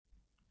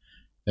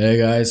Hey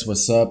guys,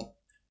 what's up?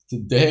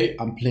 Today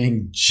I'm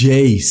playing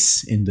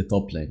Jayce in the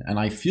top lane and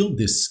I feel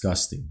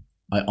disgusting.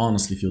 I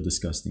honestly feel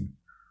disgusting.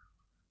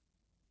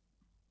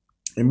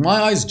 In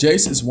my eyes,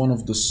 Jayce is one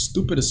of the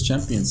stupidest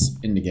champions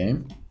in the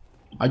game.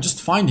 I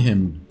just find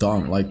him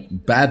dumb, like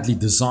badly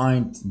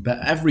designed,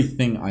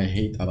 everything I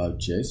hate about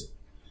Jayce.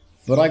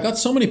 But I got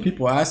so many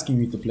people asking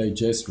me to play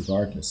Jayce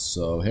regardless,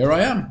 so here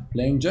I am,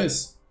 playing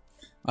Jayce.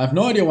 I have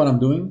no idea what I'm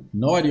doing,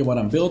 no idea what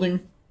I'm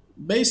building,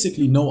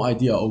 basically no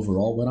idea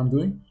overall what I'm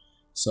doing.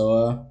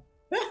 So,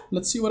 yeah,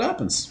 let's see what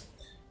happens.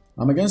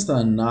 I'm against a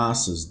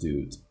Nasus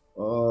dude.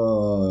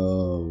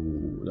 Oh,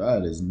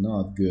 that is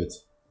not good.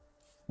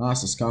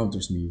 Nasus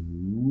counters me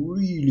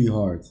really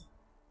hard.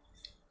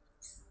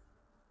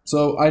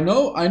 So I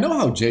know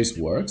how Jayce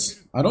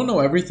works. I don't know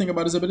everything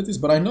about his abilities,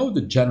 but I know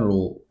the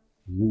general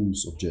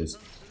rules of Jayce.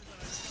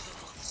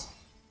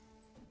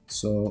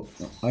 So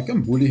I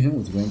can bully him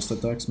with ranged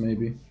attacks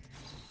maybe.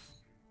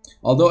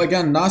 Although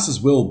again, Nasus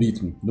will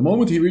beat me. The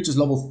moment he reaches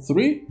level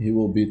 3, he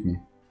will beat me.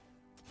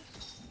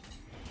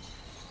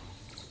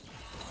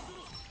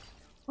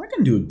 I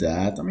can do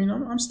that. I mean,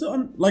 I'm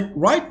still... like,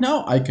 right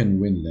now I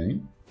can win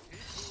lane.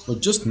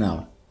 But just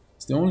now.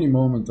 It's the only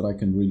moment that I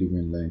can really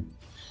win lane.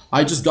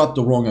 I just got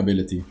the wrong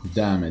ability.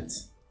 Damn it.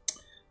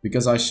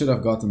 Because I should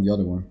have gotten the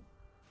other one.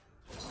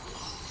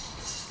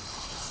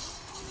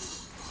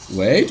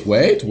 Wait.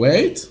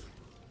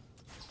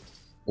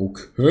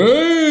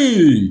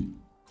 Okay.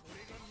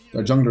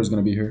 Their jungler is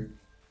gonna be here.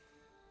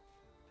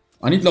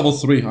 I need level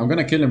 3. I'm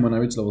gonna kill him when I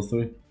reach level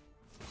 3.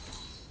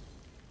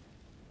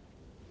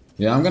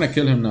 Yeah, I'm gonna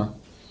kill him now.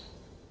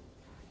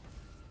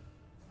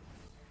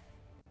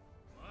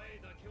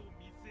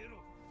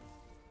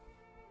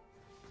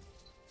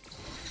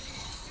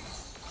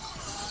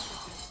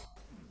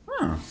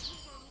 Huh.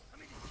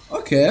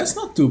 Okay, that's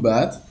not too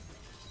bad.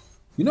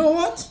 You know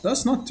what?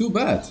 That's not too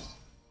bad.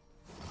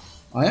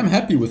 I am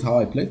happy with how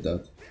I played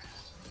that.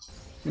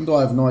 Even though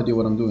I have no idea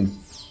what I'm doing.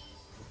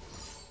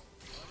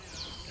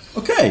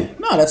 Okay,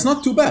 no, that's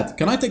not too bad.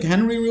 Can I take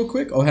Henry real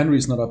quick? Oh,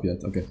 Henry's not up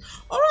yet. Okay.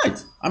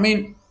 Alright. I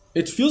mean,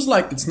 it feels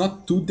like it's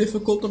not too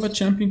difficult of a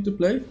champion to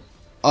play.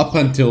 Up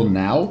until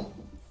now.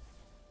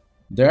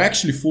 They're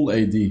actually full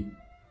AD.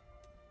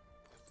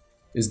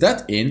 Is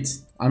that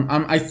int?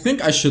 I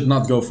think I should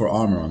not go for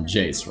armor on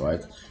Jayce,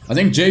 right? I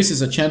think Jayce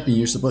is a champion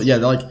you're supposed... yeah,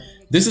 like,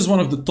 this is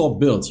one of the top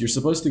builds. You're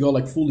supposed to go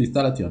like full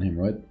lethality on him,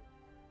 right?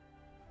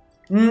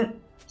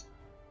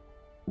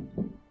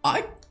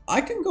 I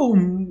can go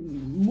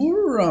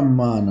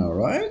Muramana,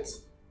 right?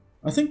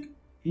 I think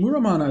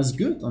Muramana is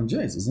good on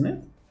Jayce, isn't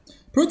it?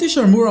 Pretty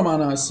sure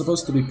Muramana is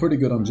supposed to be pretty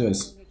good on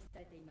Jayce.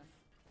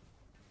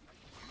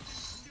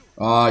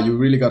 Ah, you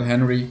really got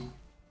Henry.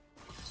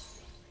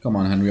 Come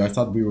on, Henry, I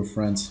thought we were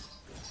friends.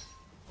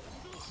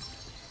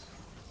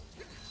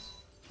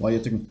 Why are you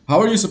taking...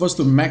 how are you supposed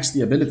to max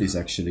the abilities,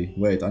 actually?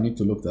 Wait, I need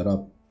to look that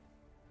up.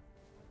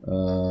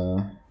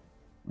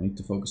 I need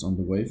to focus on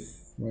the wave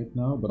right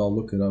now, but I'll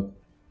look it up.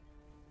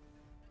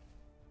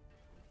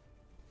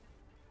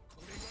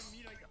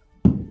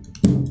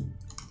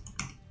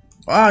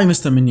 Ah, I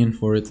missed a minion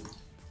for it.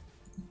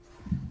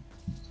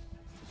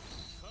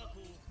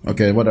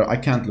 Okay, whatever. I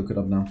can't look it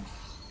up now.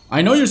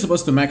 I know you're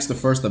supposed to max the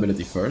first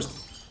ability first,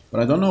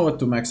 but I don't know what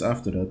to max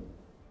after that.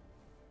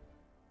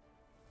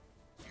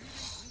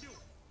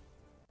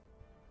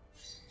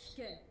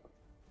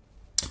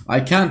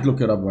 I can't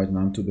look it up right now.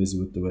 I'm too busy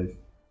with the wave.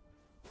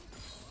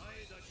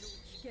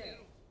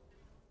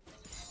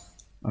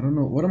 I don't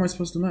know. What am I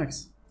supposed to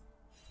max?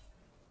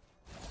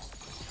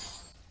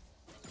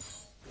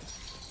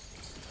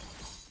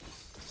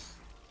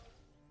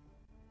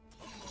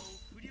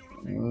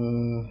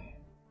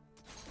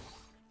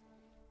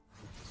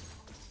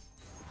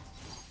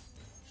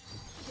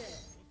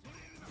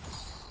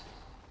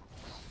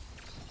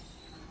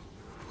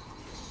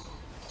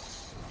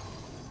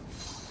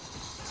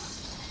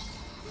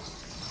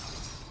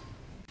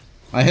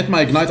 I hit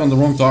my ignite on the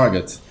wrong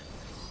target.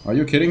 Are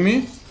you kidding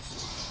me?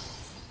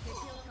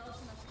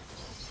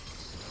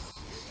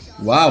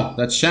 Wow,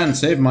 that Shen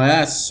saved my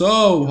ass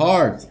so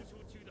hard.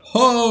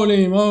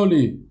 Holy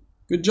moly.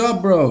 Good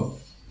job, bro.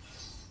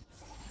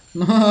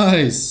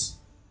 Nice.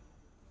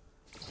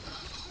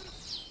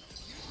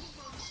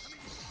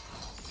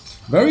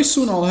 Very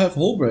soon I'll have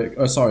hull break.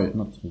 Sorry,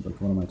 not hull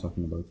break. What am I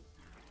talking about?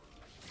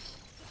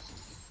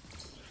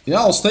 Yeah,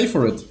 I'll stay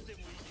for it.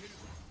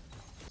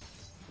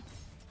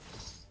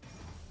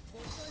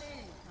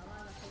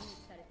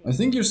 I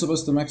think you're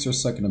supposed to max your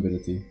second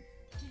ability.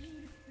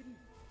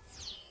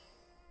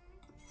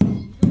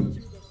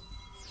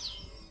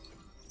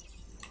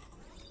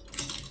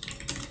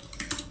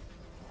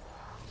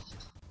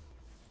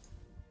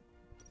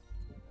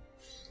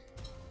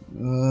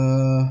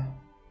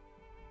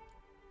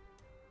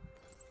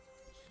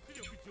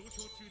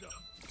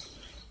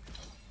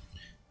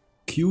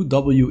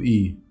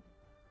 QWE.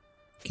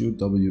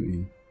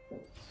 QWE.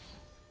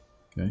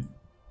 Okay.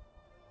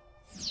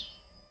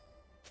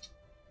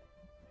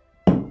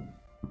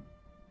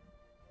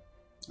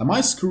 Am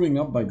I screwing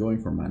up by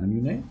going for Mana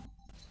Mune?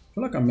 I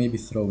feel like I'm maybe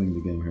throwing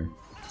the game here.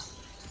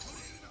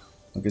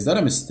 Like, is that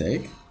a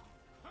mistake?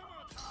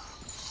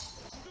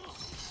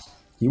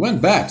 He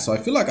went back, so I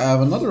feel like I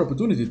have another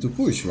opportunity to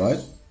push, right?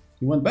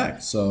 He went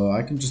back, so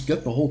I can just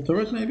get the whole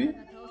turret maybe?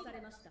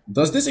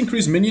 Does this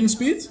increase minion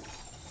speed?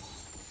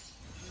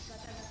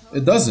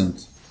 It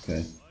doesn't.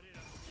 Okay.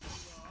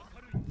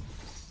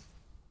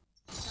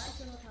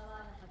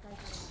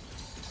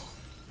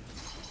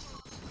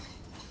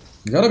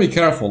 You gotta be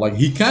careful, like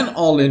he can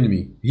all-in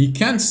me. He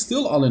can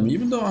still all-in me,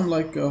 even though I'm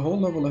like a whole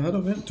level ahead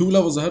of him. 2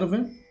 levels ahead of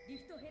him.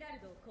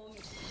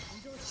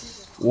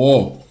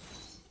 Whoa.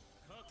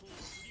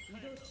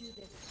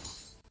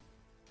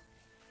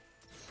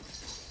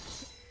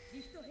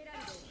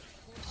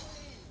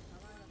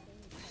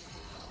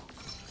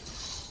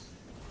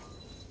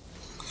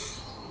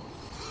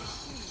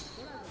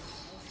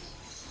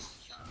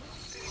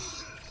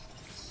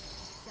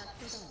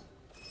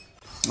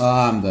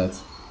 Ah, I'm dead.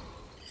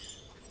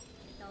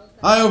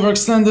 I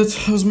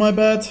overextended. It was my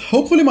bad.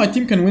 Hopefully my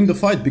team can win the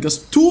fight because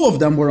 2 of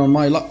them were on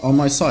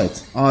my side.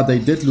 Ah, they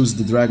did lose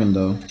the dragon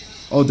though.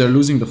 Oh, they're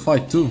losing the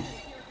fight too.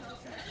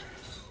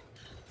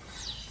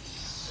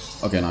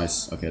 Okay,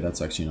 nice. Okay, that's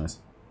actually nice.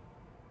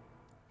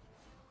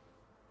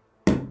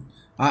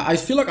 I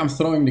feel like I'm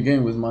throwing the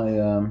game with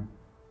my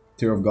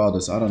Tear of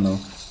Goddess. I don't know.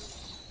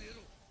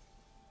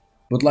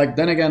 But like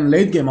then again,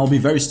 late game I'll be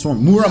very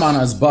strong.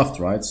 Muramana is buffed,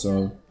 right?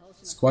 So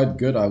it's quite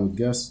good, I would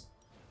guess.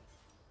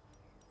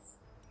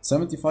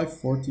 75,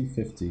 40,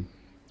 50.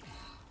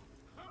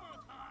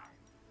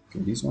 Okay,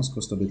 these ones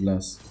cost a bit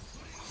less.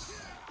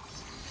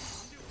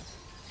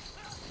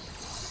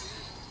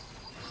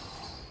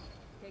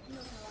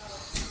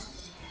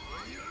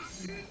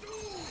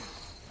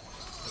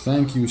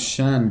 Thank you,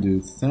 Shan,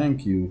 dude.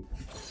 Thank you.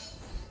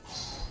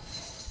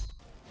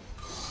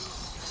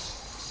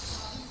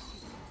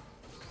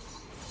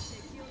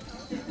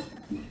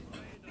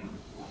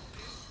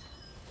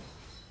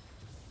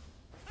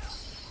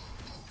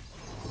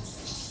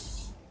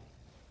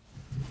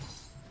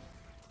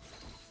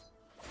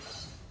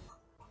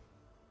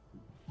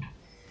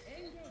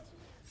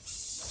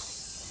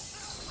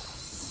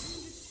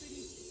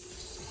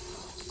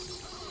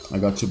 I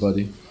got you,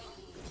 buddy.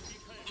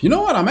 You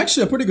know what? I'm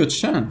actually a pretty good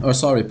Shan. Oh,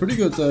 sorry, pretty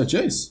good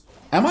Jayce.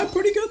 Am I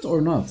pretty good or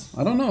not?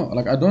 I don't know.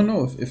 Like, I don't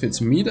know if it's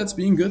me that's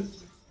being good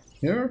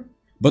here.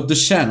 But the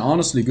Shan,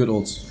 honestly, good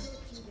ults.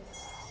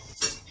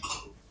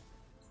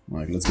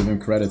 Alright, let's give him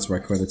credits where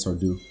credits are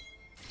due.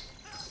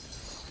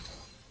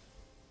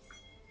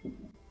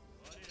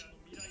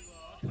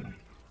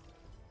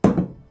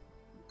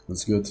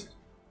 That's good.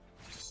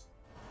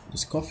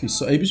 This coffee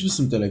so... Ej, byś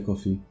wysym tyle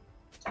coffee.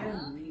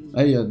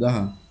 Ej,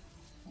 daha.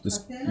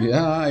 This...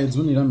 Yeah, it's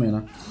really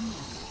ramena.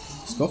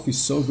 This coffee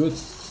is so good.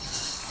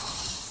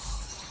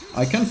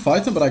 I can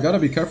fight him, but I gotta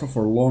be careful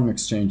for long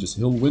exchanges.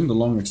 He'll win the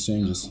long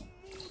exchanges.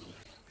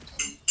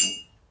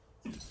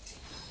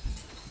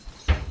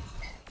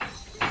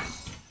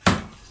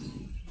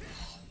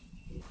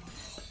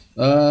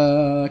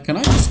 Can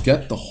I just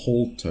get the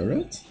whole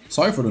turret?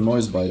 Sorry for the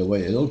noise, by the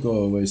way. It'll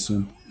go away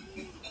soon.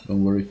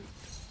 Don't worry.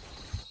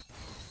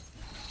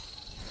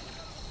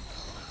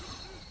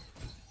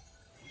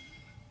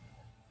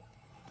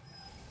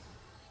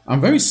 I'm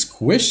very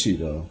squishy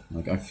though.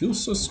 Like, I feel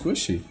so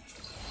squishy.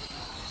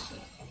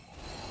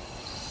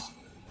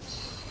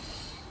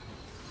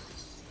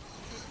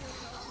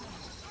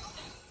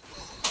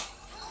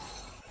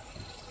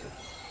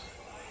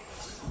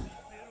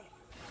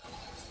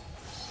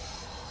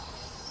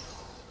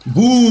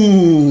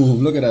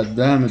 Boom! Look at that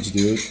damage,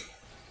 dude.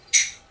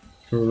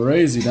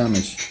 Crazy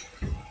damage.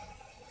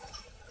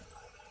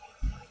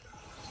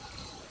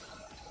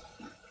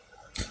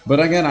 But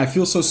again, I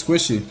feel so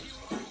squishy.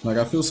 Like,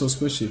 I feel so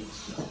squishy.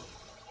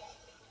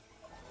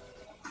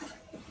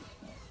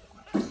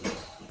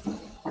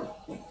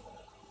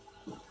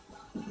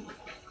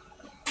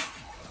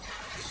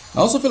 I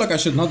also feel like I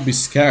should not be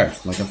scared.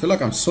 Like, I feel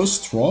like I'm so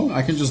strong,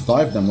 I can just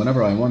dive them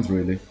whenever I want,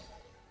 really.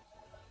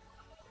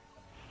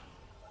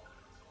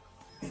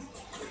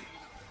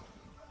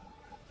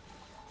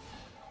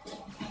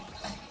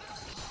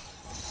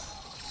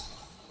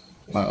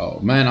 Oh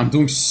man, I'm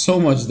doing so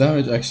much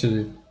damage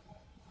actually.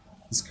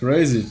 It's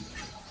crazy.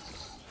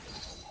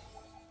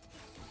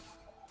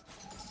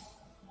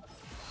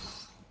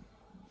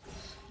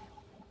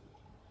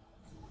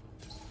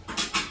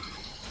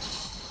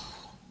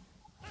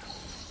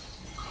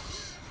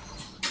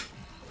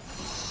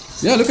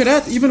 Yeah, look at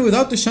that. Even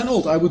without the Shen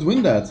ult, I would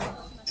win that.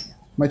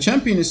 My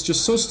champion is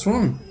just so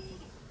strong.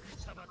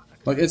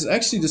 Like, it's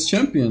actually this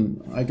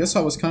champion. I guess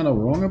I was kind of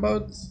wrong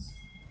about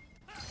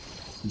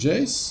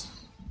Jayce.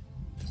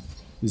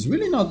 He's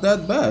really not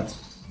that bad.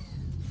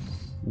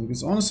 Like,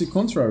 it's honestly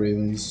contrary,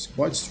 and he's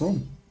quite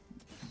strong.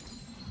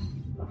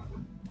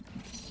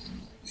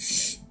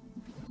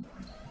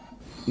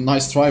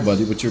 Nice try,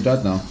 buddy, but you're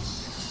dead now.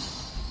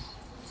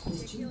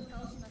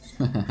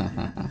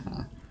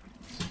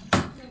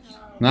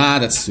 Nah,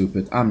 that's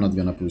stupid. I'm not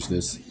gonna push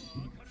this.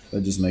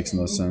 That just makes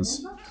no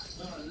sense.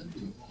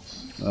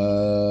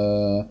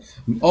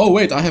 Oh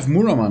wait, I have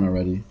Muraman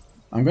already.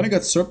 I'm gonna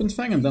get Serpent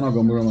Fang and then I'll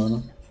go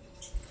Muramana.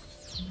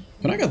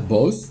 Can I get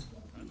both?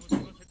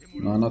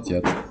 No, not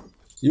yet.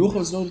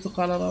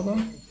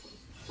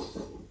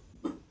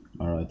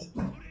 Alright.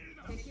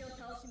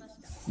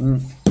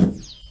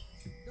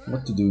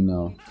 What to do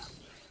now?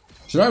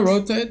 Should I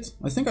rotate?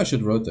 I think I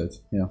should rotate.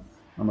 Yeah,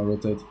 I'm gonna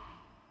rotate.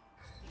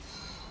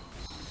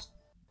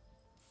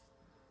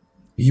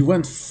 He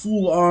went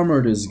full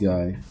armor, this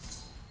guy.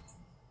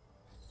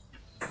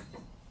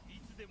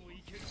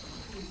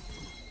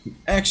 He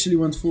actually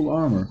went full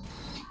armor.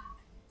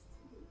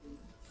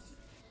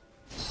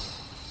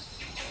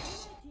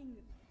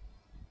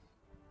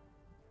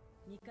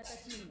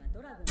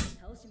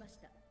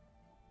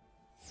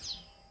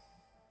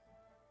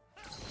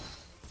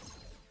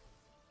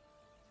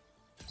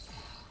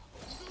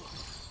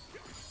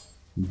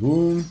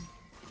 Boom.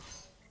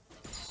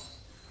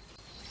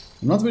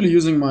 I'm not really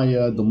using my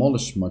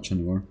demolish much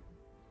anymore.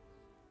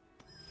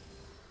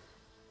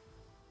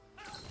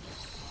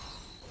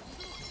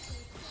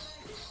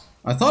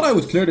 I thought I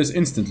would clear this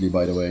instantly,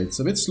 by the way. It's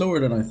a bit slower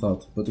than I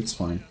thought, but it's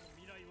fine.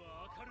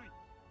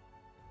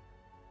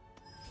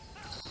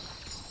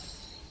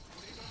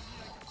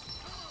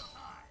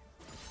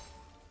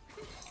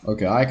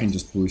 Okay, I can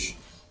just push.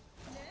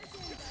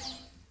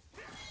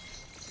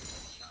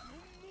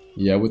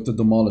 Yeah, with the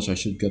demolish I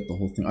should get the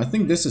whole thing. I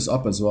think this is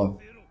up as well.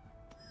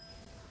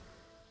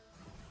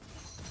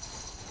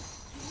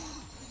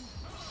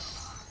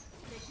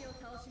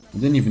 I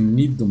didn't even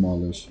need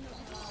demolish.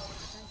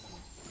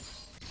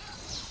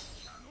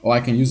 Oh, I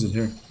can use it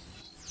here.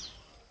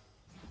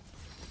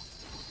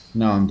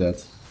 Now I'm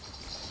dead.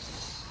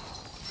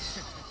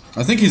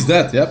 I think he's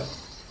dead, yep.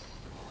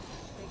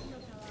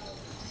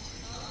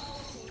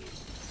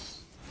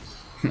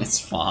 It's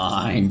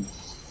fine.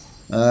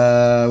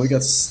 We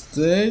got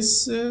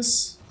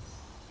Stasis.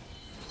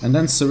 And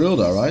then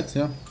Cyrilda, right?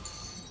 Yeah.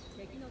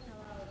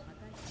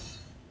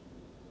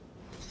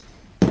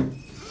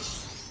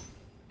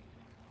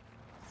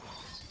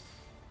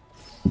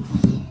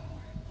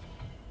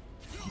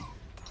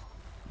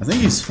 I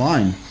think he's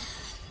fine.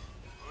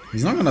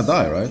 He's not gonna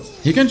die, right?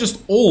 He can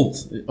just ult.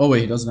 Oh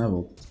wait, he doesn't have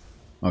ult.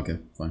 Okay,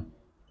 fine.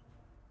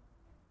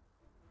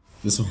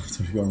 This one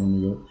when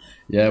we go.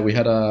 Yeah, we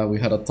had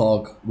a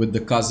talk with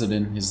the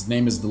cousin. His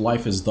name is The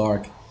Life is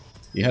Dark.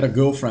 He had a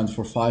girlfriend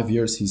for 5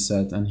 years, he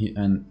said, and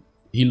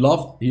he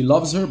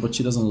loves her, but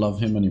she doesn't love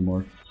him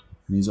anymore.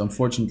 And he's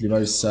unfortunately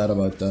very sad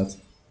about that.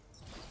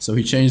 So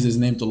he changed his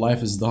name to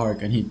Life is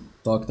Dark, and he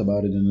talked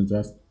about it in the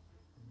draft.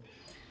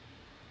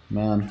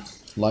 Man,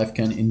 life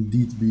can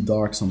indeed be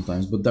dark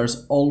sometimes, but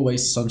there's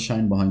always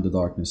sunshine behind the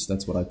darkness.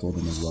 That's what I told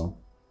him as well.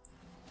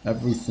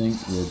 Everything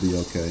will be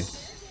okay.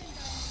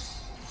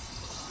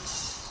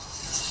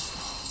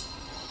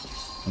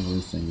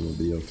 Everything will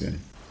be okay.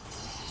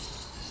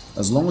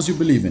 As long as you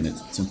believe in it.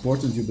 It's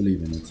important you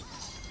believe in it.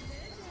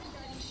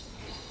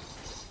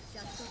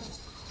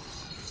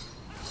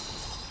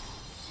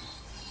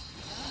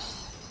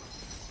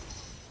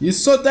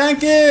 He's so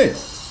tanky!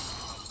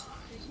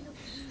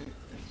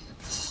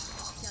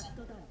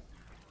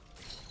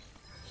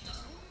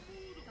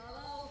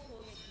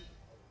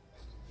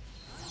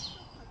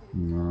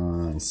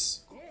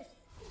 Nice.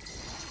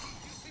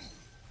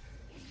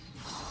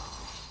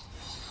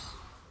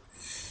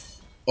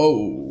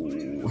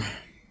 Oh.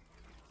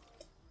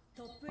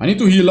 I need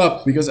to heal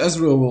up because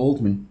Ezreal will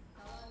ult me.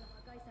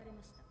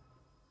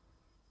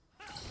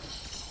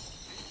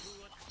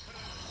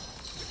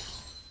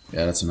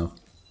 Yeah, that's enough.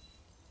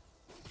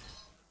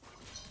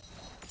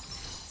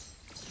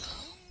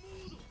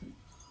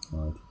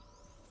 Alright.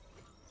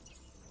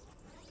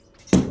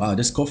 Wow,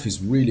 this coffee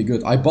is really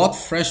good. I bought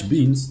fresh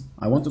beans.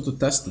 I wanted to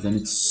test it and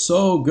it's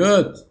so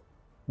good.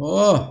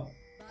 Oh,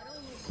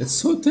 it's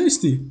so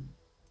tasty.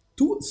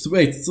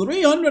 Wait,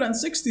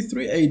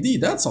 363 AD.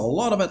 That's a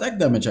lot of attack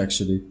damage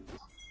actually.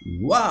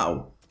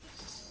 Wow.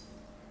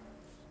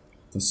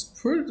 That's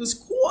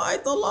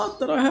quite a lot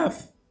that I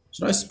have.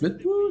 Should I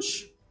split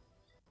push?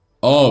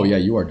 Oh yeah,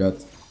 you are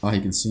dead. Ah,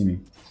 he can see me.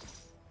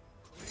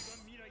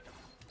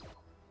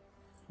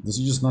 Does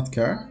he just not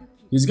care?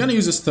 He's gonna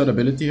use his third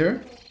ability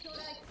here.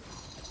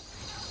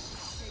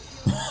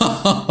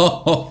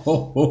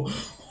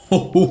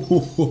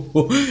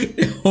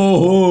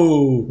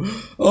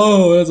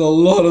 Oh, that's a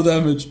lot of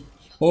damage.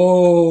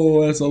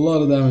 Oh, that's a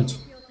lot of damage.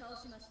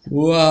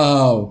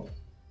 Wow.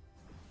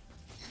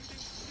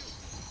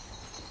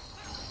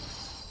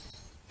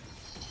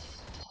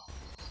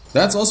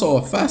 That's also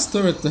a fast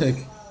turret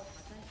take.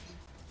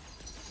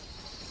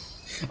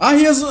 Ah,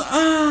 he has...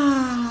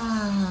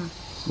 Ah!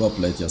 Well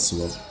played,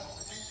 Yasuo.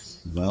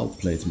 Well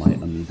played, my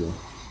amigo.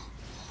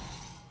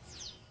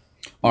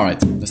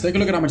 Alright, let's take a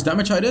look at how much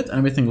damage I did and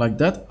everything like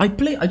that. I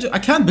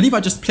can't believe I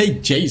just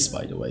played Jayce,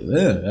 by the way.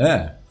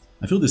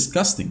 I feel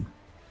disgusting.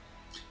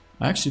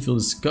 I actually feel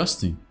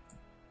disgusting.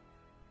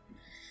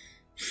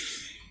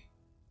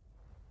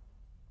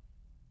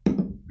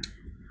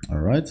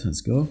 Alright,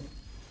 let's go.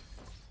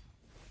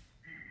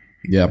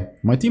 Yeah,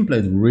 my team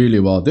played really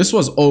well. This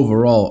was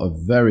overall a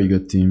very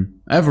good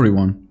team.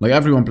 Everyone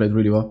played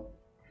really well.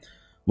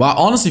 Wow,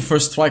 honestly,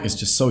 first strike is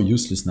just so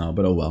useless now,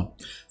 but oh well.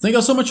 Thank you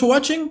all so much for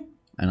watching,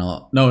 and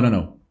I'll...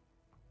 No.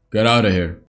 Get out of here.